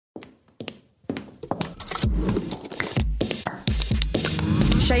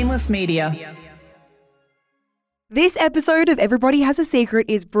Shameless Media. This episode of Everybody Has a Secret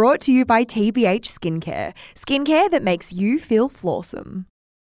is brought to you by TBH Skincare. Skincare that makes you feel flawsome.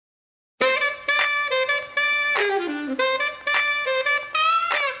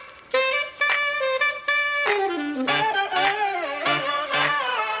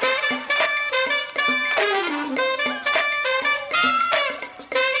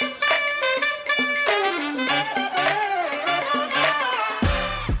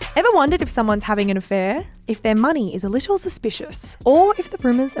 Ever wondered if someone's having an affair? If their money is a little suspicious? Or if the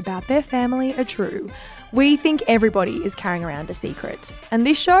rumours about their family are true? We think everybody is carrying around a secret. And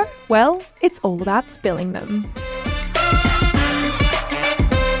this show? Well, it's all about spilling them.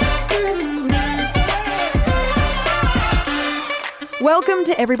 Welcome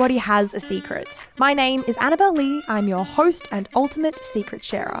to Everybody Has a Secret. My name is Annabelle Lee. I'm your host and ultimate secret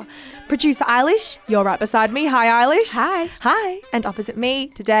sharer. Producer Eilish, you're right beside me. Hi, Eilish. Hi. Hi. And opposite me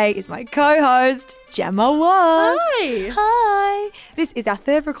today is my co-host, Gemma Watts. Hi. Hi. This is our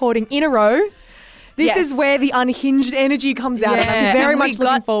third recording in a row. This Yes. is where the unhinged energy comes out, and I'm Yeah, very and much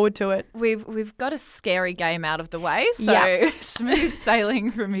looking forward to it. We've got a scary game out of the way, so Yeah. smooth sailing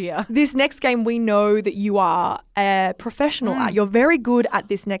from here. This next game we know that you are a professional at. You're very good at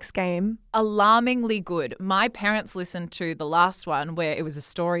this next game. Alarmingly good. My parents listened to the last one where it was a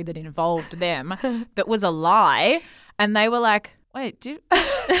story that involved them that was a lie, and they were like, "Wait, did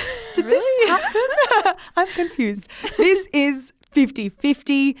This happen? I'm confused. This is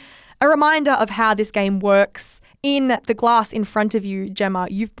 50-50. A reminder of how this game works. In the glass in front of you, Gemma,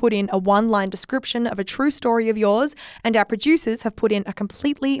 you've put in a one-line description of a true story of yours, and our producers have put in a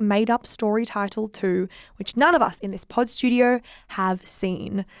completely made-up story title too, which none of us in this pod studio have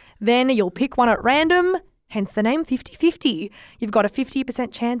seen. Then you'll pick one at random, hence the name 50-50. You've got a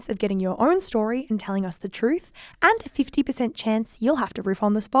 50% chance of getting your own story and telling us the truth, and a 50% chance you'll have to riff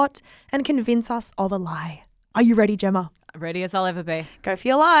on the spot and convince us of a lie. Are you ready, Gemma? Ready as I'll ever be." Go for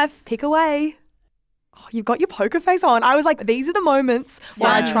your life. Pick away. Oh, you've got your poker face on. I was like, these are the moments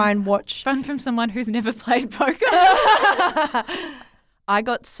where I Yeah. try and watch. Fun from someone who's never played poker. I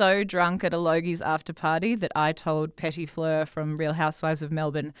got so drunk at a Logie's after party that I told Petty Fleur from Real Housewives of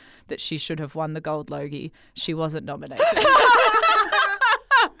Melbourne that she should have won the gold Logie. She wasn't nominated.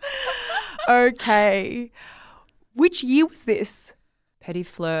 Okay. Which year was this? Petty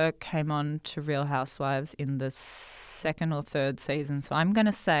Fleur came on to Real Housewives in the second or third season, so I'm going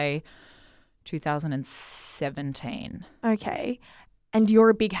to say 2017. Okay. And you're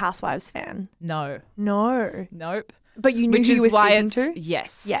a big Housewives fan? No. No. Nope. But you knew Which who you is were why speaking it's to?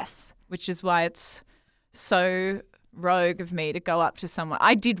 yes. Yes. Which is why it's so rogue of me to go up to someone.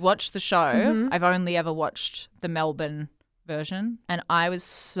 I did watch the show. I've only ever watched the Melbourne version, and I was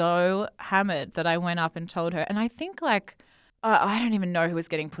so hammered that I went up and told her. And I think I don't even know who was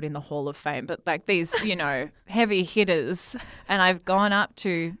getting put in the Hall of Fame, but like these, heavy hitters. And I've gone up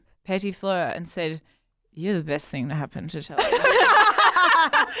to Petty Fleur and said, "You're the best thing to happen to television.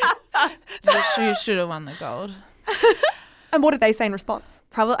 You should have won the gold." And what did they say in response?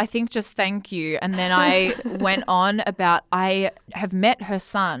 Probably, I think just thank you. And then I went on about, I have met her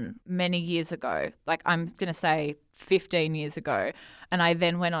son many years ago, like I'm going to say 15 years ago. And I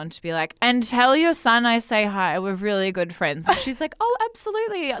then went on to be like, "And tell your son I say hi. We're really good friends." And she's like, "Oh,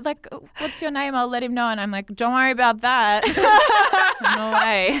 absolutely. Like, what's your name? I'll let him know." And I'm like, "Don't worry about that." No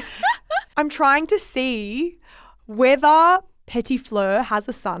way. I'm trying to see whether Petty Fleur has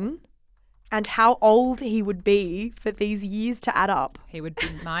a son and how old he would be for these years to add up. He would be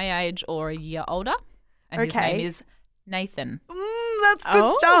my age or a year older. And his Okay. name is Nathan. That's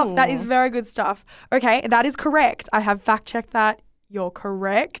good stuff. That is Oh. very good stuff. Okay, that is correct. I have fact-checked that. You're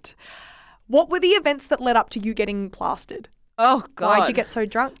correct. What were the events that led up to you getting plastered? Oh, God. Why'd you get so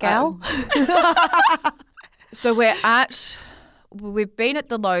drunk, gal? So we've been at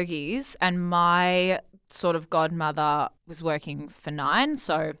the Logies, and my sort of godmother was working for Nine.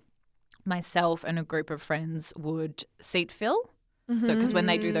 So myself and a group of friends would seat fill. So because when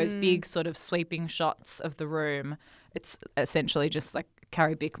they do those big sort of sweeping shots of the room, it's essentially just like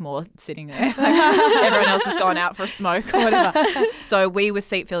Carrie Bickmore sitting there. Everyone else has gone out for a smoke or whatever. So we were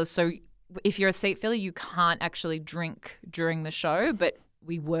seat fillers. So if you're a seat filler, you can't actually drink during the show, but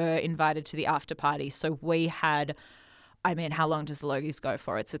we were invited to the after party. So we had, I mean, how long does the Logies go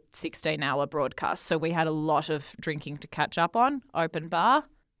for? It's a 16-hour broadcast. So we had a lot of drinking to catch up on. Open bar,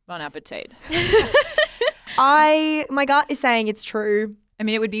 bon appetit. My gut is saying it's true. I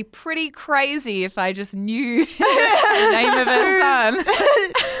mean, it would be pretty crazy if I just knew the name of her son.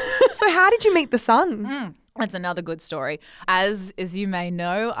 So how did you meet the son? That's another good story. As you may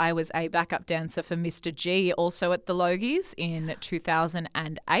know, I was a backup dancer for Mr. G, also at the Logies in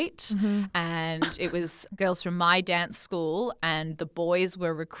 2008. And it was girls from my dance school, and the boys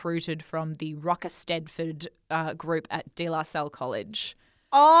were recruited from the Rocker Stedford group at De La Salle College.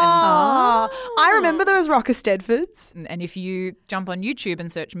 I remember those Rocker Stedfords. And if you jump on YouTube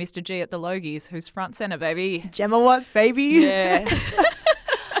and search Mr. G at the Logies, who's front centre, baby? Gemma Watts, baby. Yeah.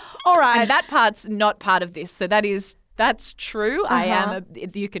 All right. And that part's not part of this. So that's true. I am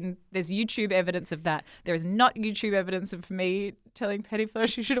there's YouTube evidence of that. There is not YouTube evidence of me telling Petty Fleur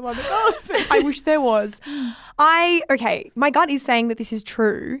she should have won the gold. I wish there was. My gut is saying that this is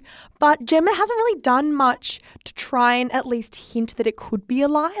true, but Gemma hasn't really done much to try and at least hint that it could be a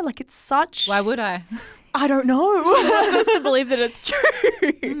lie. Like, it's such... Why would I? I don't know. wants us to believe that it's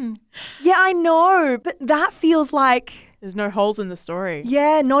true. Yeah, I know, but that feels like... There's no holes in the story.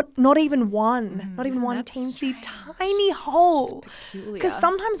 Yeah, not even one. Not even one that teensy tiny hole. Peculiar. Because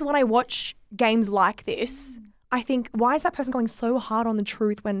sometimes when I watch games like this, I think, why is that person going so hard on the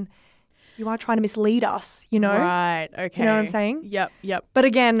truth when you are trying to mislead us, you know? Right, okay. Do you know what I'm saying? Yep. But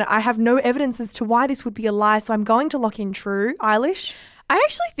again, I have no evidence as to why this would be a lie, so I'm going to lock in true. Eilish? I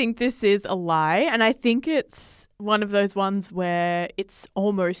actually think this is a lie, and I think it's one of those ones where it's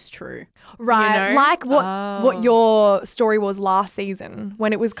almost true. Right, You know? like what your story was last season,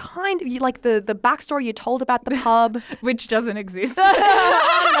 when it was kind of like the backstory you told about the pub. Which doesn't exist. So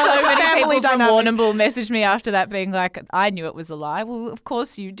many Family people from dynamic. Warrnambool messaged me after that being like, I knew it was a lie. Well, of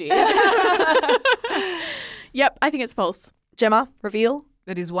course you did. Yep, I think it's false. Gemma, reveal.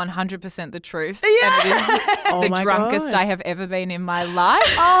 That is 100% the truth. And it is the my drunkest God. I have ever been in my life.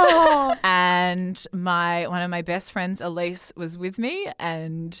 Oh. And one of my best friends, Elise, was with me,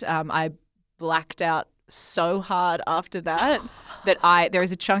 and I blacked out so hard after that there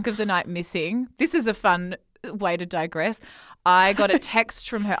is a chunk of the night missing. This is a fun way to digress. I got a text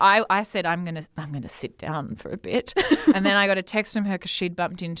from her. I said I'm gonna sit down for a bit, and then I got a text from her because she'd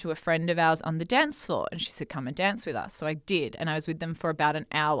bumped into a friend of ours on the dance floor, and she said, "Come and dance with us." So I did, and I was with them for about an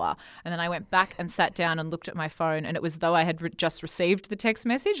hour, and then I went back and sat down and looked at my phone, and it was though I had just received the text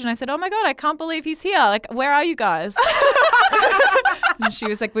message, and I said, "Oh my God, I can't believe he's here! Like, where are you guys?" And she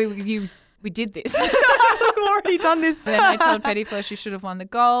was like, "We did this." We've already done this. Then I told Petty Fleur she should have won the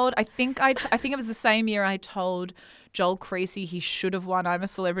gold. I think it was the same year I told Joel Creasy he should have won I'm a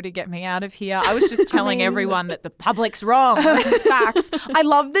Celebrity, Get Me Out of Here. I was just telling everyone that the public's wrong. Facts. I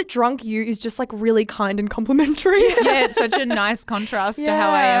love that drunk you is just like really kind and complimentary. Yeah, it's such a nice contrast to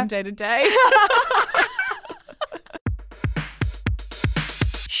how I am day to day.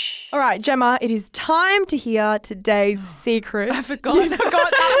 All right, Gemma, it is time to hear today's secret. I forgot. You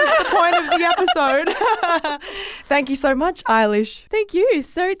forgot that was the point of the episode. Thank you so much, Eilish. Thank you.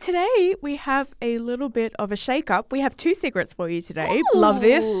 So today we have a little bit of a shake-up. We have two secrets for you today. Love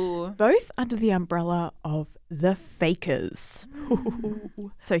this. Ooh. Both under the umbrella of the fakers.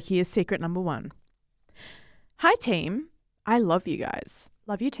 So here's secret number one. Hi team, I love you guys.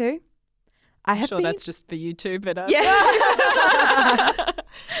 Love you too. I I'm have sure been that's just for you too, but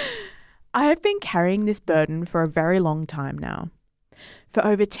I have been carrying this burden for a very long time now. For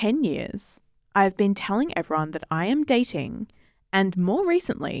over 10 years, I have been telling everyone that I am dating and more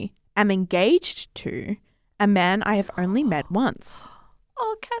recently am engaged to a man I have only met once.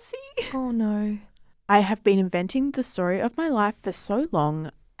 oh, Cassie. Oh no. I have been inventing the story of my life for so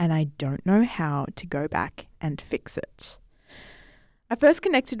long and I don't know how to go back and fix it. I first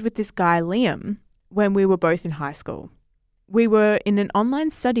connected with this guy, Liam, when we were both in high school. We were in an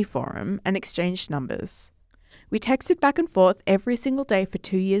online study forum and exchanged numbers. We texted back and forth every single day for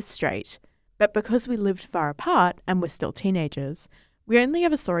 2 years straight, but because we lived far apart and were still teenagers, we only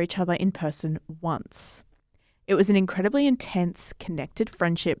ever saw each other in person once. It was an incredibly intense, connected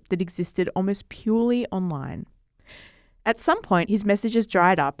friendship that existed almost purely online. At some point, his messages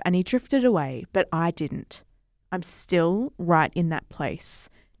dried up and he drifted away, but I didn't. I'm still right in that place,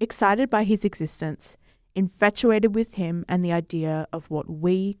 excited by his existence, infatuated with him and the idea of what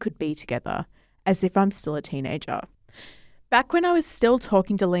we could be together, as if I'm still a teenager. Back when I was still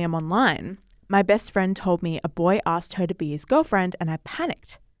talking to Liam online, my best friend told me a boy asked her to be his girlfriend and I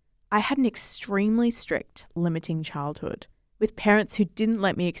panicked. I had an extremely strict, limiting childhood, with parents who didn't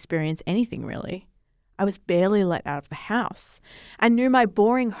let me experience anything really. I was barely let out of the house. I knew my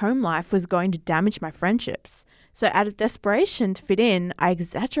boring home life was going to damage my friendships. So out of desperation to fit in, I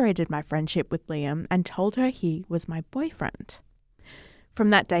exaggerated my friendship with Liam and told her he was my boyfriend. From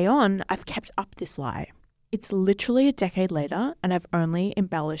that day on, I've kept up this lie. It's literally a decade later and I've only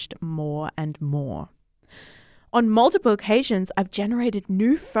embellished more and more. On multiple occasions, I've generated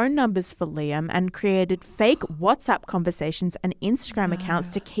new phone numbers for Liam and created fake WhatsApp conversations and Instagram accounts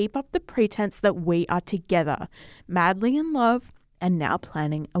to keep up the pretense that we are together, madly in love, and now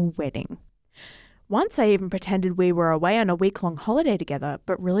planning a wedding. Once I even pretended we were away on a week-long holiday together,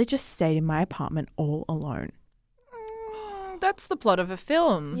 but really just stayed in my apartment all alone. That's the plot of a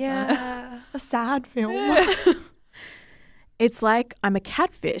film. Yeah, a sad film. It's like I'm a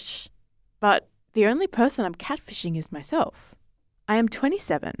catfish, but the only person I'm catfishing is myself. I am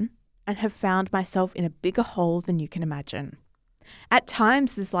 27 and have found myself in a bigger hole than you can imagine. At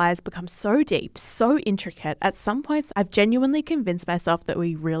times, this lie has become so deep, so intricate, at some points I've genuinely convinced myself that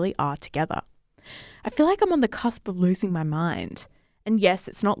we really are together. I feel like I'm on the cusp of losing my mind. And yes,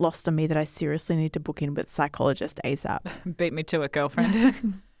 it's not lost on me that I seriously need to book in with a psychologist ASAP. Beat me to it,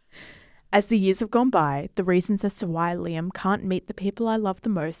 girlfriend. As the years have gone by, the reasons as to why Liam can't meet the people I love the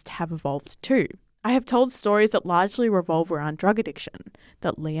most have evolved too. I have told stories that largely revolve around drug addiction,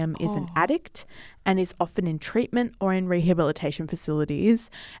 that Liam is an addict and is often in treatment or in rehabilitation facilities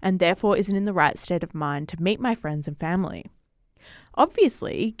and therefore isn't in the right state of mind to meet my friends and family.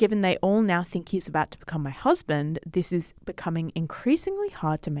 Obviously, given they all now think he's about to become my husband, this is becoming increasingly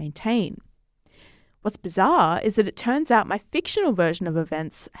hard to maintain. What's bizarre is that it turns out my fictional version of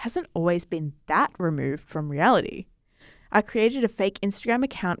events hasn't always been that removed from reality. I created a fake Instagram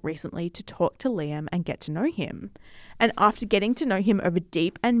account recently to talk to Liam and get to know him. And after getting to know him over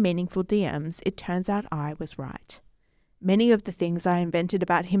deep and meaningful DMs, it turns out I was right. Many of the things I invented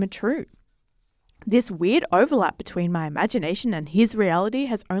about him are true. This weird overlap between my imagination and his reality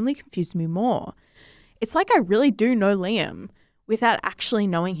has only confused me more. It's like I really do know Liam without actually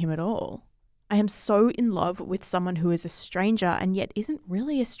knowing him at all. I am so in love with someone who is a stranger and yet isn't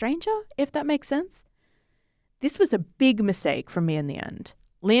really a stranger, if that makes sense. This was a big mistake from me in the end.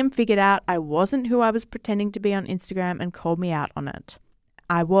 Liam figured out I wasn't who I was pretending to be on Instagram and called me out on it.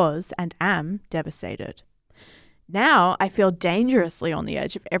 I was and am devastated. Now I feel dangerously on the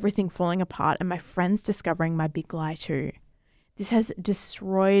edge of everything falling apart and my friends discovering my big lie too. This has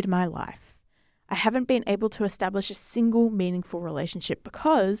destroyed my life. I haven't been able to establish a single meaningful relationship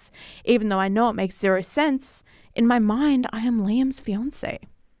because, even though I know it makes zero sense, in my mind I am Liam's fiancé.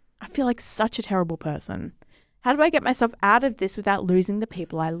 I feel like such a terrible person. How do I get myself out of this without losing the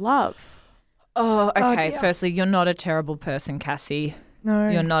people I love? Oh, okay. dear. Firstly, you're not a terrible person, Cassie. No.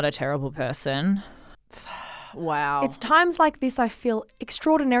 You're not a terrible person. Wow. It's times like this I feel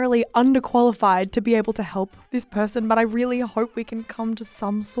extraordinarily underqualified to be able to help this person, but I really hope we can come to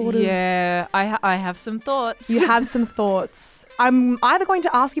some sort of... Yeah, I have some thoughts. You have some thoughts. I'm either going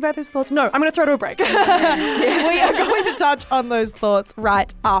to ask you about those thoughts. No, I'm going to throw to a break. We are going to touch on those thoughts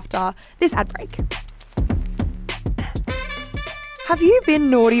right after this ad break. Have you been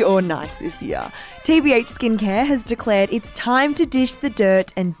naughty or nice this year? TBH Skincare has declared it's time to dish the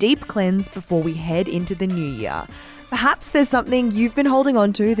dirt and deep cleanse before we head into the new year. Perhaps there's something you've been holding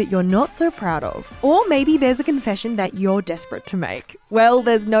on to that you're not so proud of. Or maybe there's a confession that you're desperate to make. Well,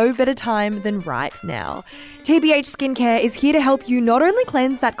 there's no better time than right now. TBH Skincare is here to help you not only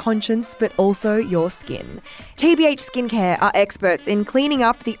cleanse that conscience, but also your skin. TBH Skincare are experts in cleaning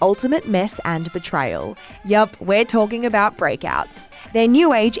up the ultimate mess and betrayal. Yup, we're talking about breakouts. Their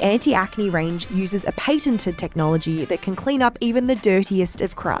new age anti-acne range uses a patented technology that can clean up even the dirtiest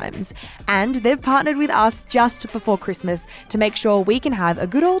of crimes. And they've partnered with us just before Christmas to make sure we can have a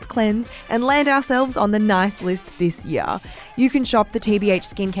good old cleanse and land ourselves on the nice list this year. You can shop the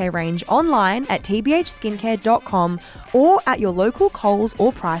TBH Skincare range online at tbhskincare.com or at your local Coles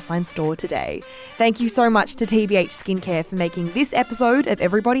or Priceline store today. Thank you so much to TBH Skincare for making this episode of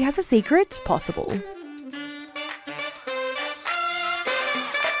Everybody Has a Secret possible.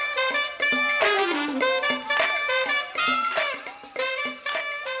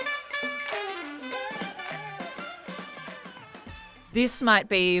 This might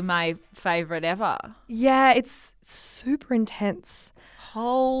be my favourite ever. Yeah, it's super intense.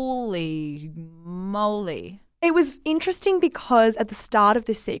 Holy moly. It was interesting because at the start of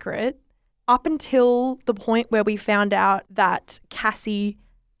this secret, up until the point where we found out that Cassie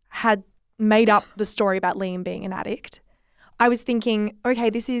had made up the story about Liam being an addict, I was thinking, okay,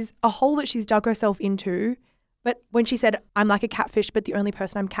 this is a hole that she's dug herself into. But when she said, I'm like a catfish, but the only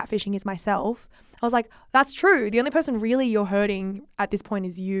person I'm catfishing is myself, I was like, that's true. The only person really you're hurting at this point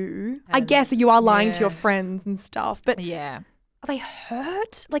is you. I guess you are lying to your friends and stuff, but Yeah. are they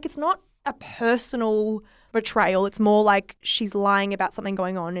hurt? Like, it's not a personal betrayal. It's more like she's lying about something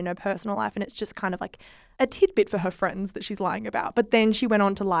going on in her personal life, and it's just kind of like a tidbit for her friends that she's lying about. But then she went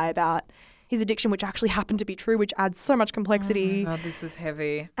on to lie about his addiction, which actually happened to be true, which adds so much complexity. Oh, this is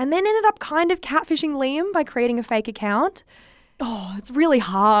heavy. And then ended up kind of catfishing Liam by creating a fake account. Oh, it's really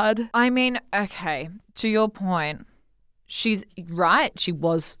hard. I mean, okay, to your point, she's right. She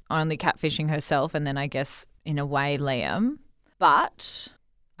was only catfishing herself and then I guess in a way Liam. But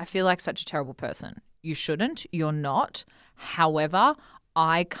I feel like such a terrible person. You shouldn't. You're not. However,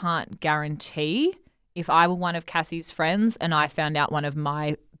 I can't guarantee if I were one of Cassie's friends and I found out one of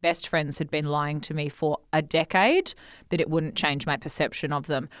my best friends had been lying to me for a decade, that it wouldn't change my perception of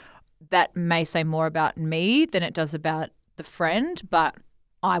them. That may say more about me than it does about the friend, but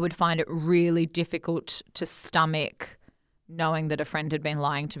I would find it really difficult to stomach knowing that a friend had been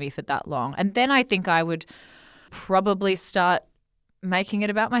lying to me for that long. And then I think I would probably start making it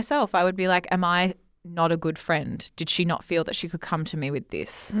about myself. I would be like, am I not a good friend? Did she not feel that she could come to me with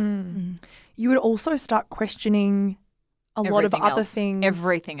this? You would also start questioning a lot of other things.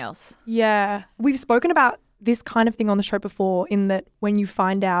 Everything else. Yeah. We've spoken about this kind of thing on the show before, in that when you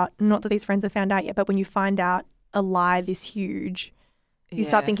find out, not that these friends have found out yet, but when you find out a lie this huge, you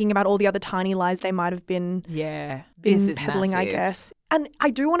start thinking about all the other tiny lies they might have been this is peddling, massive. I guess. And I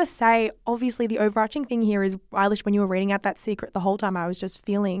do want to say, obviously, the overarching thing here is, Eilish, when you were reading out that secret the whole time, I was just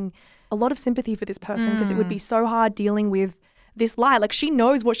feeling a lot of sympathy for this person, because it would be so hard dealing with this lie. Like, she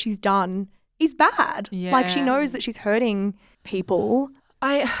knows what she's done is bad. Yeah. Like, she knows that she's hurting people.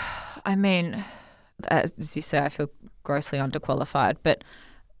 I mean, as you say, I feel grossly underqualified, but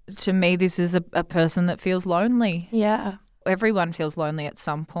to me, this is a person that feels lonely. Yeah. Everyone feels lonely at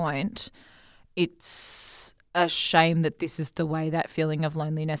some point. It's a shame that this is the way that feeling of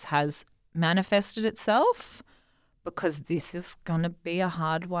loneliness has manifested itself, because this is going to be a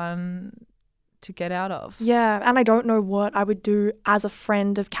hard one to get out of. Yeah, and I don't know what I would do as a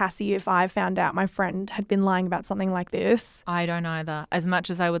friend of Cassie if I found out my friend had been lying about something like this. I don't either. As much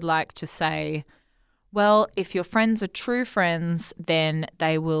as I would like to say, well, if your friends are true friends, then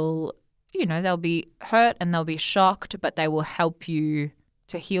they will, they'll be hurt and they'll be shocked, but they will help you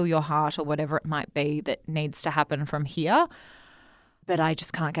to heal your heart or whatever it might be that needs to happen from here. But I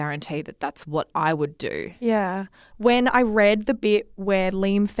just can't guarantee that that's what I would do. Yeah. When I read the bit where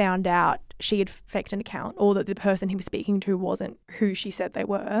Liam found out she had faked an account, or that the person he was speaking to wasn't who she said they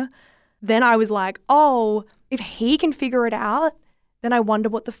were, then I was like, oh, if he can figure it out, then I wonder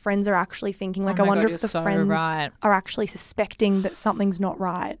what the friends are actually thinking. Like, I wonder if the friends are actually suspecting that something's not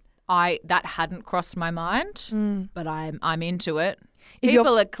right. That hadn't crossed my mind, but I'm into it. If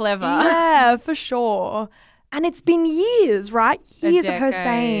People are clever. Yeah, for sure. And it's been years, right? Years of her decade.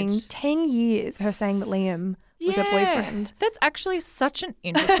 saying, 10 years of her saying that Liam was her boyfriend. That's actually such an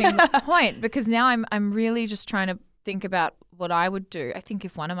interesting point, because now I'm really just trying to think about what I would do. I think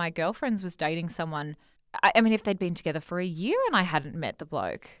if one of my girlfriends was dating someone, I mean, if they'd been together for a year and I hadn't met the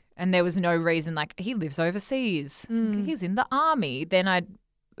bloke and there was no reason, like he lives overseas, he's in the army, then I'd,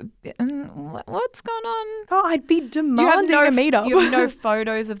 what's going on? Oh, I'd be demanding a meetup. You have no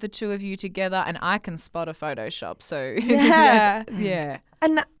photos of the two of you together, and I can spot a Photoshop. So Yeah. yeah.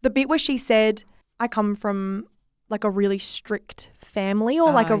 And the bit where she said, I come from like a really strict family,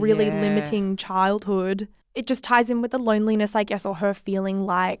 or like a really limiting childhood, it just ties in with the loneliness, I guess, or her feeling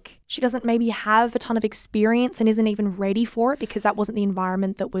like she doesn't maybe have a ton of experience and isn't even ready for it, because that wasn't the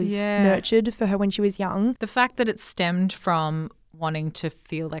environment that was nurtured for her when she was young. The fact that it stemmed from wanting to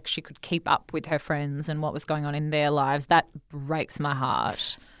feel like she could keep up with her friends and what was going on in their lives, that breaks my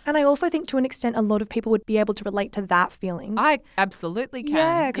heart. And I also think to an extent a lot of people would be able to relate to that feeling. I absolutely can.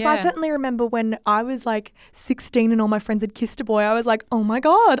 Yeah, because I certainly remember when I was like 16 and all my friends had kissed a boy, I was like, oh my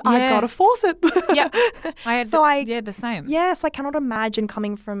God, I've got to force it. Yeah. The same. Yeah, so I cannot imagine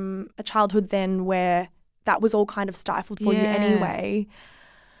coming from a childhood then where that was all kind of stifled for you anyway.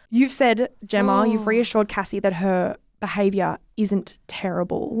 You've said, Gemma, you've reassured Cassie that her behaviour isn't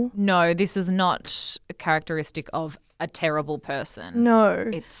terrible. No, this is not a characteristic of a terrible person.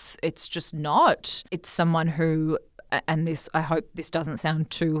 No. It's just not. It's someone who, and this, I hope this doesn't sound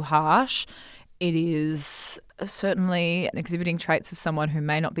too harsh, it is certainly exhibiting traits of someone who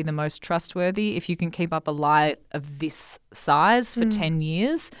may not be the most trustworthy. If you can keep up a lie of this size for 10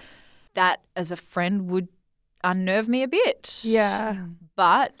 years, that as a friend would unnerve me a bit. Yeah.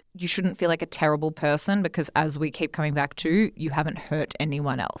 But you shouldn't feel like a terrible person, because as we keep coming back to, you haven't hurt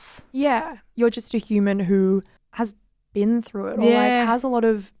anyone else. Yeah. You're just a human who has been through it, or like has a lot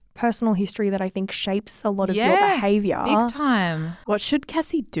of personal history that I think shapes a lot of your behaviour. Big time. What should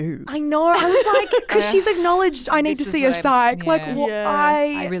Cassie do? I know. I was like, because she's acknowledged I need to see a psych. Like,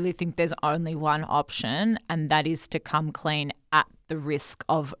 I really think there's only one option, and that is to come clean at the risk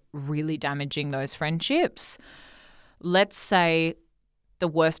of really damaging those friendships. Let's say the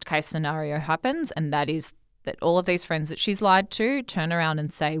worst case scenario happens, and that is that all of these friends that she's lied to turn around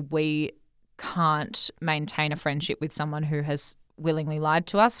and say, we can't maintain a friendship with someone who has willingly lied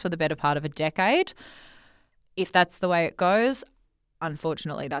to us for the better part of a decade. If that's the way it goes,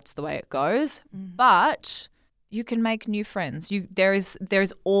 unfortunately, that's the way it goes. But you can make new friends. There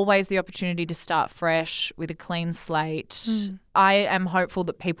is always the opportunity to start fresh with a clean slate. I am hopeful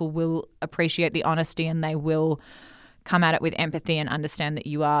that people will appreciate the honesty and they will come at it with empathy and understand that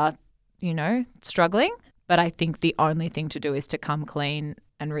you are, struggling. But I think the only thing to do is to come clean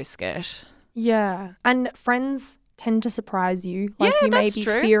and risk it. Yeah. And friends tend to surprise you. Like Yeah, you may that's be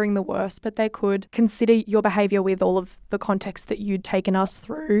true. fearing the worst, but they could consider your behaviour with all of the context that you'd taken us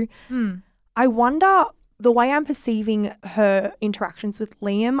through. I wonder, the way I'm perceiving her interactions with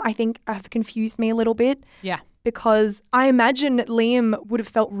Liam, I think have confused me a little bit. Yeah. Because I imagine Liam would have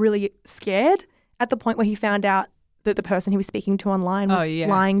felt really scared at the point where he found out that the person he was speaking to online was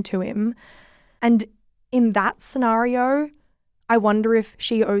lying to him. And in that scenario, I wonder if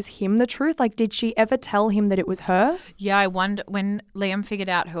she owes him the truth. Like, did she ever tell him that it was her? Yeah, I wonder when Liam figured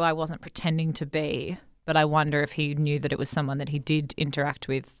out who I wasn't pretending to be, but I wonder if he knew that it was someone that he did interact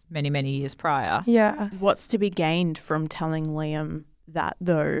with many, many years prior. Yeah. What's to be gained from telling Liam that,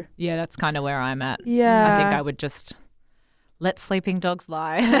 though? Yeah, that's kind of where I'm at. Yeah. I think I would just let sleeping dogs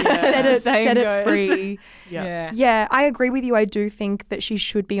lie. Set As the saying it goes. free. Yeah. Yeah, I agree with you. I do think that she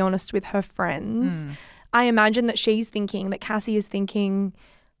should be honest with her friends. I imagine that she's thinking, that Cassie is thinking,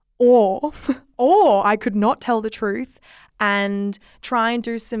 or I could not tell the truth and try and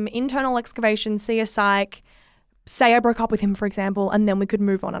do some internal excavation, see a psych, say I broke up with him, for example, and then we could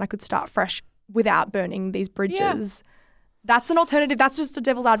move on and I could start fresh without burning these bridges. That's an alternative. That's just a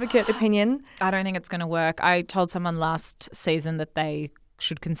devil's advocate opinion. I don't think it's going to work. I told someone last season that they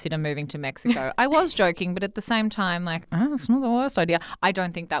should consider moving to Mexico. I was joking, but at the same time, it's not the worst idea. I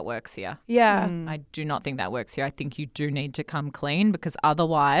don't think that works here. Yeah. I do not think that works here. I think you do need to come clean because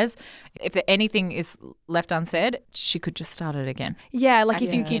otherwise, if anything is left unsaid, she could just start it again. Yeah, like if I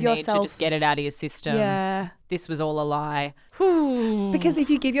you think give need yourself... to just get it out of your system. Yeah. This was all a lie. Because if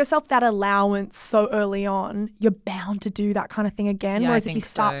you give yourself that allowance so early on, you're bound to do that kind of thing again. Yeah, I Whereas if you think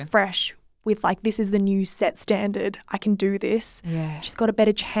start so. fresh with this is the new set standard, I can do this. Yeah. She's got a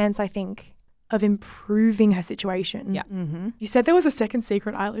better chance, I think, of improving her situation. Yeah. You said there was a second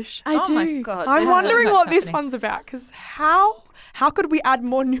secret, Eilish. I do. my God. I'm this is wondering so what much this happening. one's about because how could we add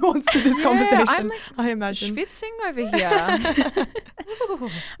more nuance to this conversation? I'm I imagine. schwitzing over here.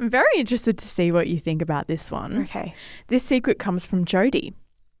 I'm very interested to see what you think about this one. Okay. This secret comes from Jody.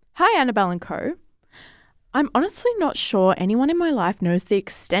 Hi, Annabelle and co. I'm honestly not sure anyone in my life knows the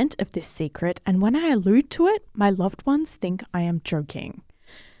extent of this secret, and when I allude to it, my loved ones think I am joking.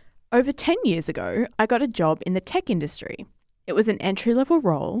 Over 10 years ago, I got a job in the tech industry. It was an entry-level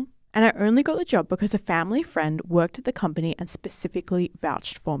role, and I only got the job because a family friend worked at the company and specifically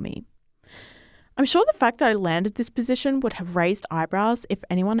vouched for me. I'm sure the fact that I landed this position would have raised eyebrows if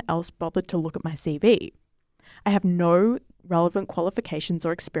anyone else bothered to look at my CV. I have no relevant qualifications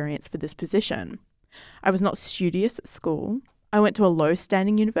or experience for this position. I was not studious at school. I went to a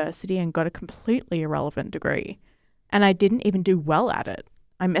low-standing university and got a completely irrelevant degree. And I didn't even do well at it.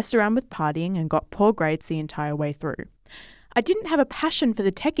 I messed around with partying and got poor grades the entire way through. I didn't have a passion for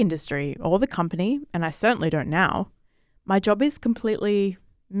the tech industry or the company, and I certainly don't now. My job is completely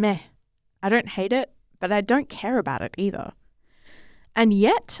meh. I don't hate it, but I don't care about it either. And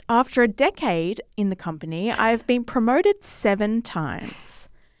yet, after a decade in the company, I've been promoted 7 times.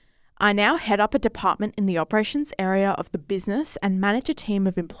 I now head up a department in the operations area of the business and manage a team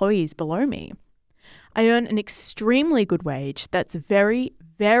of employees below me. I earn an extremely good wage that's very,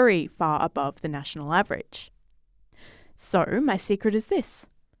 very far above the national average. So my secret is this.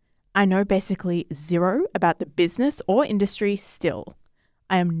 I know basically zero about the business or industry still.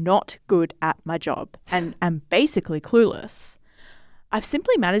 I am not good at my job and am basically clueless. I've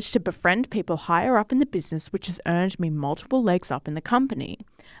simply managed to befriend people higher up in the business, which has earned me multiple legs up in the company,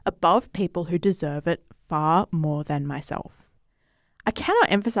 above people who deserve it far more than myself. I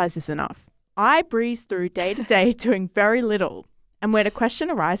cannot emphasize this enough. I breeze through day to day doing very little. And when a question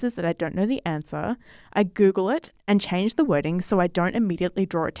arises that I don't know the answer, I Google it and change the wording so I don't immediately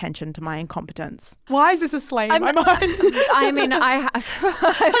draw attention to my incompetence. Why is this a slay in my mind? I mean, I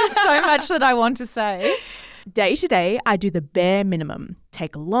have so much that I want to say. Day to day, I do the bare minimum,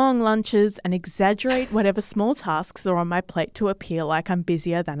 take long lunches and exaggerate whatever small tasks are on my plate to appear like I'm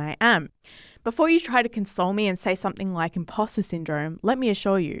busier than I am. Before you try to console me and say something like imposter syndrome, let me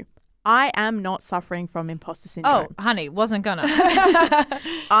assure you, I am not suffering from imposter syndrome. Oh, honey, wasn't gonna.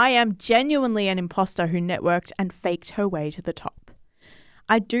 I am genuinely an imposter who networked and faked her way to the top.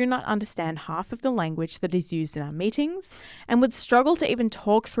 I do not understand half of the language that is used in our meetings and would struggle to even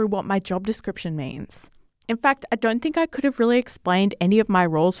talk through what my job description means. In fact, I don't think I could have really explained any of my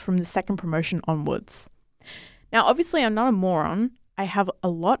roles from the second promotion onwards. Now, obviously, I'm not a moron. I have a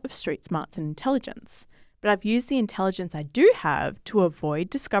lot of street smarts and intelligence, but I've used the intelligence I do have to avoid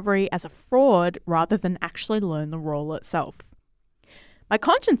discovery as a fraud rather than actually learn the role itself. My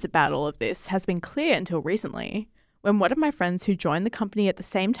conscience about all of this has been clear until recently, when one of my friends who joined the company at the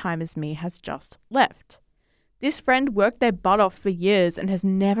same time as me has just left. This friend worked their butt off for years and has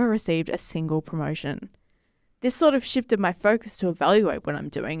never received a single promotion. This sort of shifted my focus to evaluate what I'm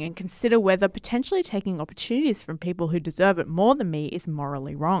doing and consider whether potentially taking opportunities from people who deserve it more than me is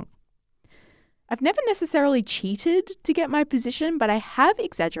morally wrong. I've never necessarily cheated to get my position, but I have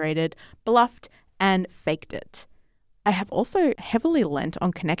exaggerated, bluffed, and faked it. I have also heavily lent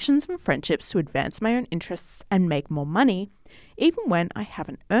on connections and friendships to advance my own interests and make more money, even when I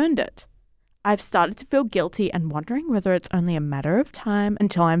haven't earned it. I've started to feel guilty and wondering whether it's only a matter of time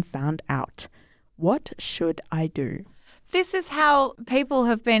until I'm found out. What should I do? This is how people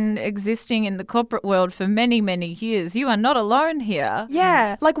have been existing in the corporate world for many, many years. You are not alone here.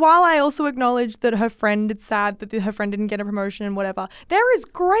 Yeah. Like, while I also acknowledge that her friend is sad that her friend didn't get a promotion and whatever, there is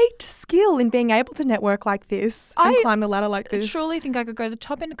great skill in being able to network like this and climb the ladder like this. I truly think I could go to the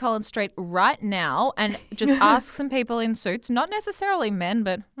top end of Collins Street right now and just ask some people in suits, not necessarily men,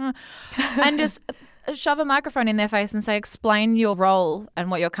 but and just shove a microphone in their face and say, explain your role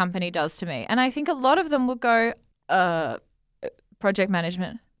and what your company does to me. And I think a lot of them would go, project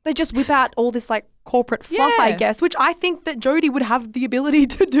management. They just whip out all this like corporate fluff, Yeah. I guess, which I think that Jodie would have the ability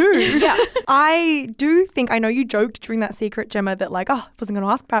to do. Yeah. I do think, I know you joked during that secret, Gemma, that like, I wasn't going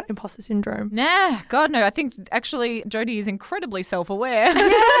to ask about imposter syndrome. Nah, God, no. I think actually Jodie is incredibly self-aware.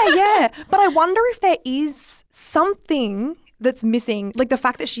 Yeah. But I wonder if there is something that's missing. Like the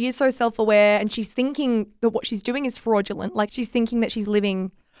fact that she is so self-aware and she's thinking that what she's doing is fraudulent. Like she's thinking that she's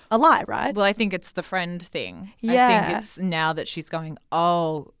living a lie, right? Well, I think it's the friend thing. Yeah. I think it's now that she's going,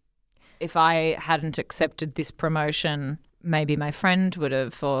 oh, if I hadn't accepted this promotion, maybe my friend would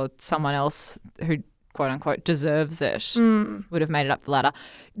have, or someone else who, quote unquote, deserves it would have made it up the ladder.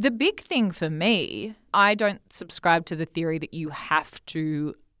 The big thing for me, I don't subscribe to the theory that you have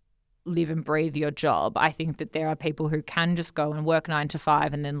to live and breathe your job. I think that there are people who can just go and work 9 to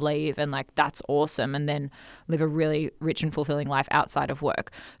 5 and then leave, and like that's awesome, and then live a really rich and fulfilling life outside of work.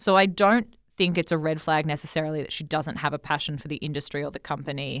 So I don't think it's a red flag necessarily that she doesn't have a passion for the industry or the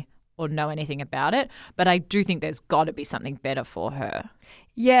company or know anything about it, but I do think there's got to be something better for her.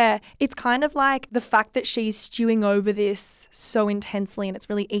 Yeah, it's kind of like the fact that she's stewing over this so intensely and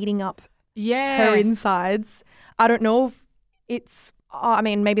it's really eating up her insides. I don't know if it's, I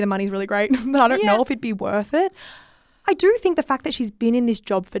mean, maybe the money's really great, but I don't know if it'd be worth it. I do think the fact that she's been in this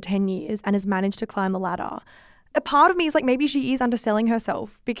job for 10 years and has managed to climb the ladder, a part of me is like, maybe she is underselling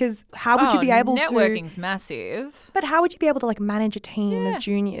herself, because how would you be able networking's massive. But how would you be able to like manage a team of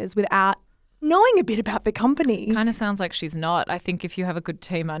juniors without knowing a bit about the company? Kind of sounds like she's not. I think if you have a good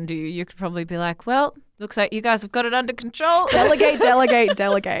team under you, you could probably be like, well, looks like you guys have got it under control. Delegate.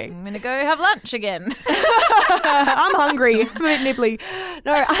 I'm going to go have lunch again. I'm hungry. I'm a bit nibbly.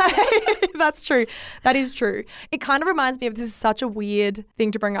 No, that's true. That is true. It kind of reminds me of, this is such a weird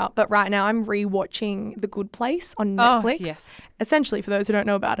thing to bring up, but right now I'm rewatching The Good Place on Netflix. Oh, yes. Essentially, for those who don't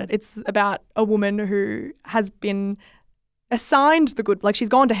know about it, it's about a woman who has been assigned the good, like she's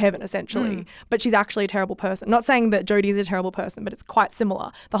gone to heaven essentially, but she's actually a terrible person. Not saying that Jodie is a terrible person, but it's quite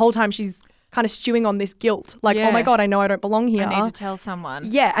similar. The whole time she's kind of stewing on this guilt, like, oh my God, I know I don't belong here. I need to tell someone.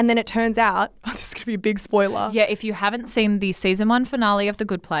 Yeah, and then it turns out, this is going to be a big spoiler. Yeah, if you haven't seen the season 1 finale of The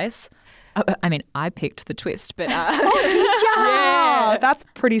Good Place, I mean, I picked the twist, but... Oh, did ya? Yeah. That's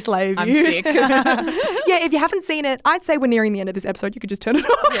pretty slavey. I'm sick. Yeah, if you haven't seen it, I'd say we're nearing the end of this episode. You could just turn it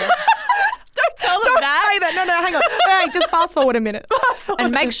off. Yeah. Don't tell them Don't that. say that. No, hang on. Hey, just fast forward a minute.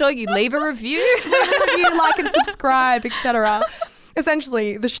 And make sure you leave a review. You like and subscribe, etc.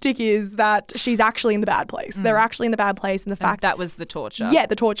 Essentially, the shtick is that she's actually in the bad place. They're actually in the bad place, and the fact that was the torture. Yeah,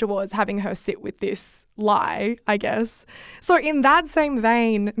 the torture was having her sit with this lie, I guess. So in that same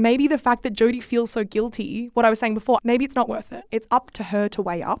vein, maybe the fact that Jodie feels so guilty, what I was saying before, maybe it's not worth it. It's up to her to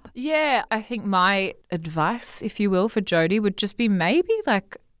weigh up. Yeah, I think my advice, if you will, for Jodie would just be maybe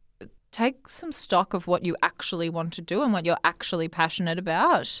like take some stock of what you actually want to do and what you're actually passionate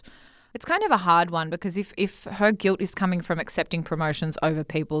about. It's kind of a hard one, because if her guilt is coming from accepting promotions over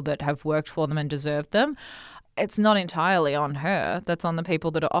people that have worked for them and deserved them, it's not entirely on her. That's on the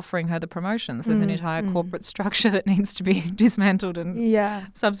people that are offering her the promotions. There's an entire corporate structure that needs to be dismantled and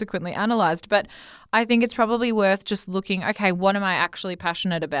subsequently analysed. But I think it's probably worth just looking, okay, what am I actually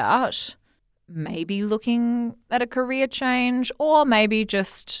passionate about? Maybe looking at a career change, or maybe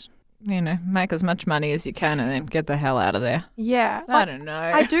just, make as much money as you can and then get the hell out of there. Yeah. I don't know.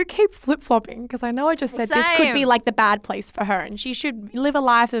 I do keep flip-flopping because I know I just said this could be like the bad place for her and she should live a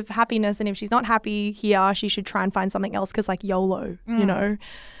life of happiness, and if she's not happy here, she should try and find something else because like YOLO, you know.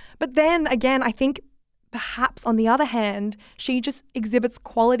 But then again, I think perhaps on the other hand, she just exhibits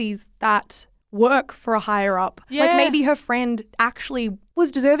qualities that work for a higher up. Yeah. Like maybe her friend actually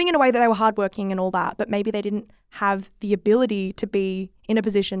was deserving in a way that they were hardworking and all that, but maybe they didn't have the ability to be in a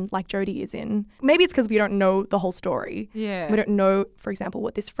position like Jodie is in. Maybe it's because we don't know the whole story. Yeah. We don't know, for example,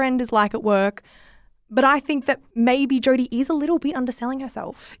 what this friend is like at work. But I think that maybe Jodie is a little bit underselling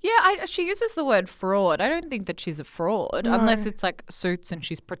herself. Yeah, she uses the word fraud. I don't think that she's a fraud unless it's like Suits and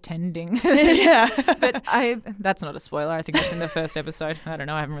she's pretending. Yeah. But that's not a spoiler. I think it's in the first episode. I don't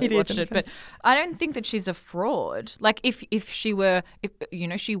know. I haven't really watched it. But I don't think that she's a fraud. Like if she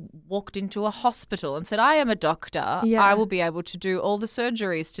walked into a hospital and said, I am a doctor, I will be able to do all the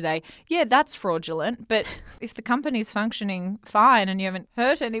surgeries today. Yeah, that's fraudulent. But if the company's functioning fine and you haven't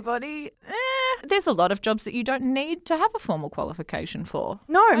hurt anybody, there's a lot of jobs that you don't need to have a formal qualification for.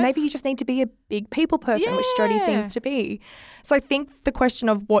 No, maybe you just need to be a big people person, which Jodie seems to be. So I think the question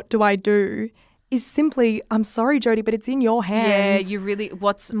of what do I do is simply, I'm sorry, Jodie, but it's in your hands. Yeah,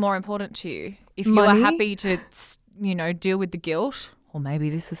 what's more important to you? If Money? you are happy to, deal with the guilt, or maybe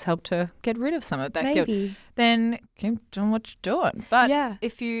this has helped her get rid of some of that guilt, then keep doing what you're doing. But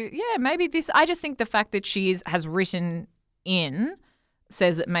maybe this, I just think the fact that she has written in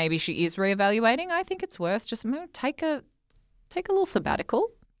says that maybe she is reevaluating. I think it's worth just take a little sabbatical.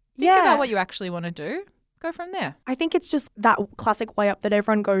 Think about what you actually want to do. Go from there. I think it's just that classic way up that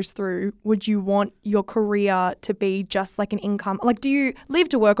everyone goes through. Would you want your career to be just like an income? Like, do you live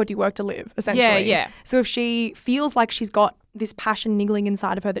to work or do you work to live, essentially? Yeah. So if she feels like she's got this passion niggling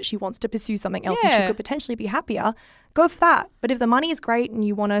inside of her that she wants to pursue something else and she could potentially be happier, go for that. But if the money is great and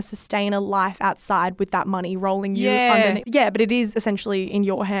you want to sustain a life outside with that money rolling you underneath, but it is essentially in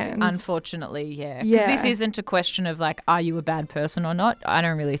your hands. Unfortunately, yeah. Because this isn't a question of like, are you a bad person or not? I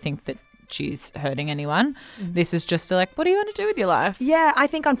don't really think that she's hurting anyone. This is just like, what do you want to do with your life? Yeah, I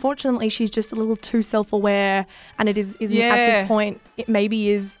think unfortunately she's just a little too self-aware, and it isn't at this point, it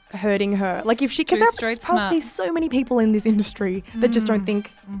maybe is hurting her. Like if she, because there's probably so many people in this industry that just don't think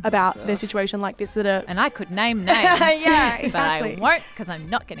about their situation like this that are... And I could name names. Yeah, exactly. But I won't because I'm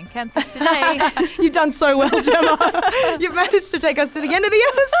not getting cancelled today. You've done so well, Gemma. You've managed to take us to the end of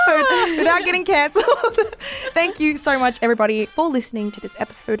the episode without getting cancelled. Thank you so much, everybody, for listening to this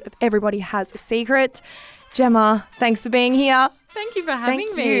episode of Everybody Has a Secret. Gemma, thanks for being here. Thank you for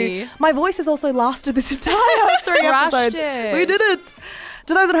having me. My voice has also lasted this entire 3 episodes. We did it.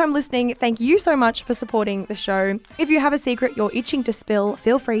 To those at home listening, thank you so much for supporting the show. If you have a secret you're itching to spill,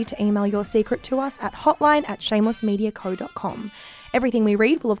 feel free to email your secret to us at hotline@shamelessmediaco.com. Everything we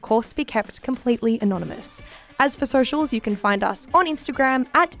read will, of course, be kept completely anonymous. As for socials, you can find us on Instagram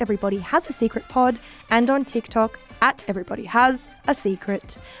at EverybodyHasASecretPod and on TikTok at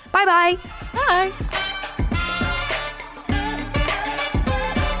EverybodyHasASecret. Bye-bye. Bye.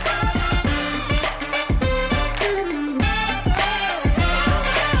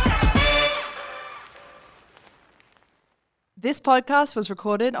 This podcast was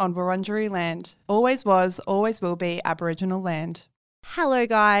recorded on Wurundjeri land. Always was, always will be Aboriginal land. Hello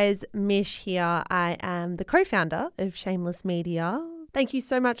guys, Mish here. I am the co-founder of Shameless Media. Thank you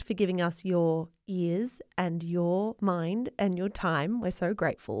so much for giving us your ears and your mind and your time. We're so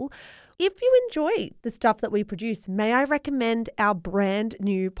grateful. If you enjoy the stuff that we produce, may I recommend our brand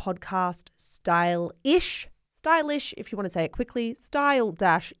new podcast, Style-ish. Stylish, if you want to say it quickly,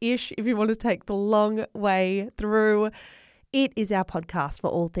 Style-ish, if you want to take the long way through. It is our podcast for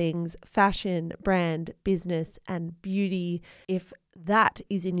all things fashion, brand, business, and beauty. If that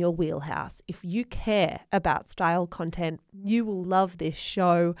is in your wheelhouse, if you care about style content, you will love this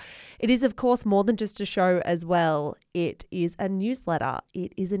show. It is, of course, more than just a show as well. It is a newsletter.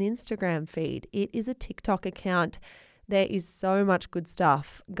 It is an Instagram feed. It is a TikTok account. There is so much good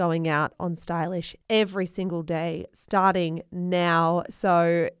stuff going out on Stylish every single day, starting now.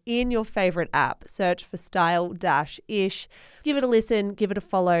 So in your favorite app, search for Style-ish. Give it a listen, give it a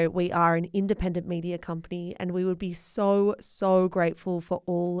follow. We are an independent media company and we would be so, so grateful for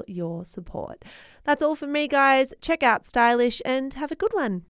all your support. That's all from me, guys. Check out Stylish and have a good one.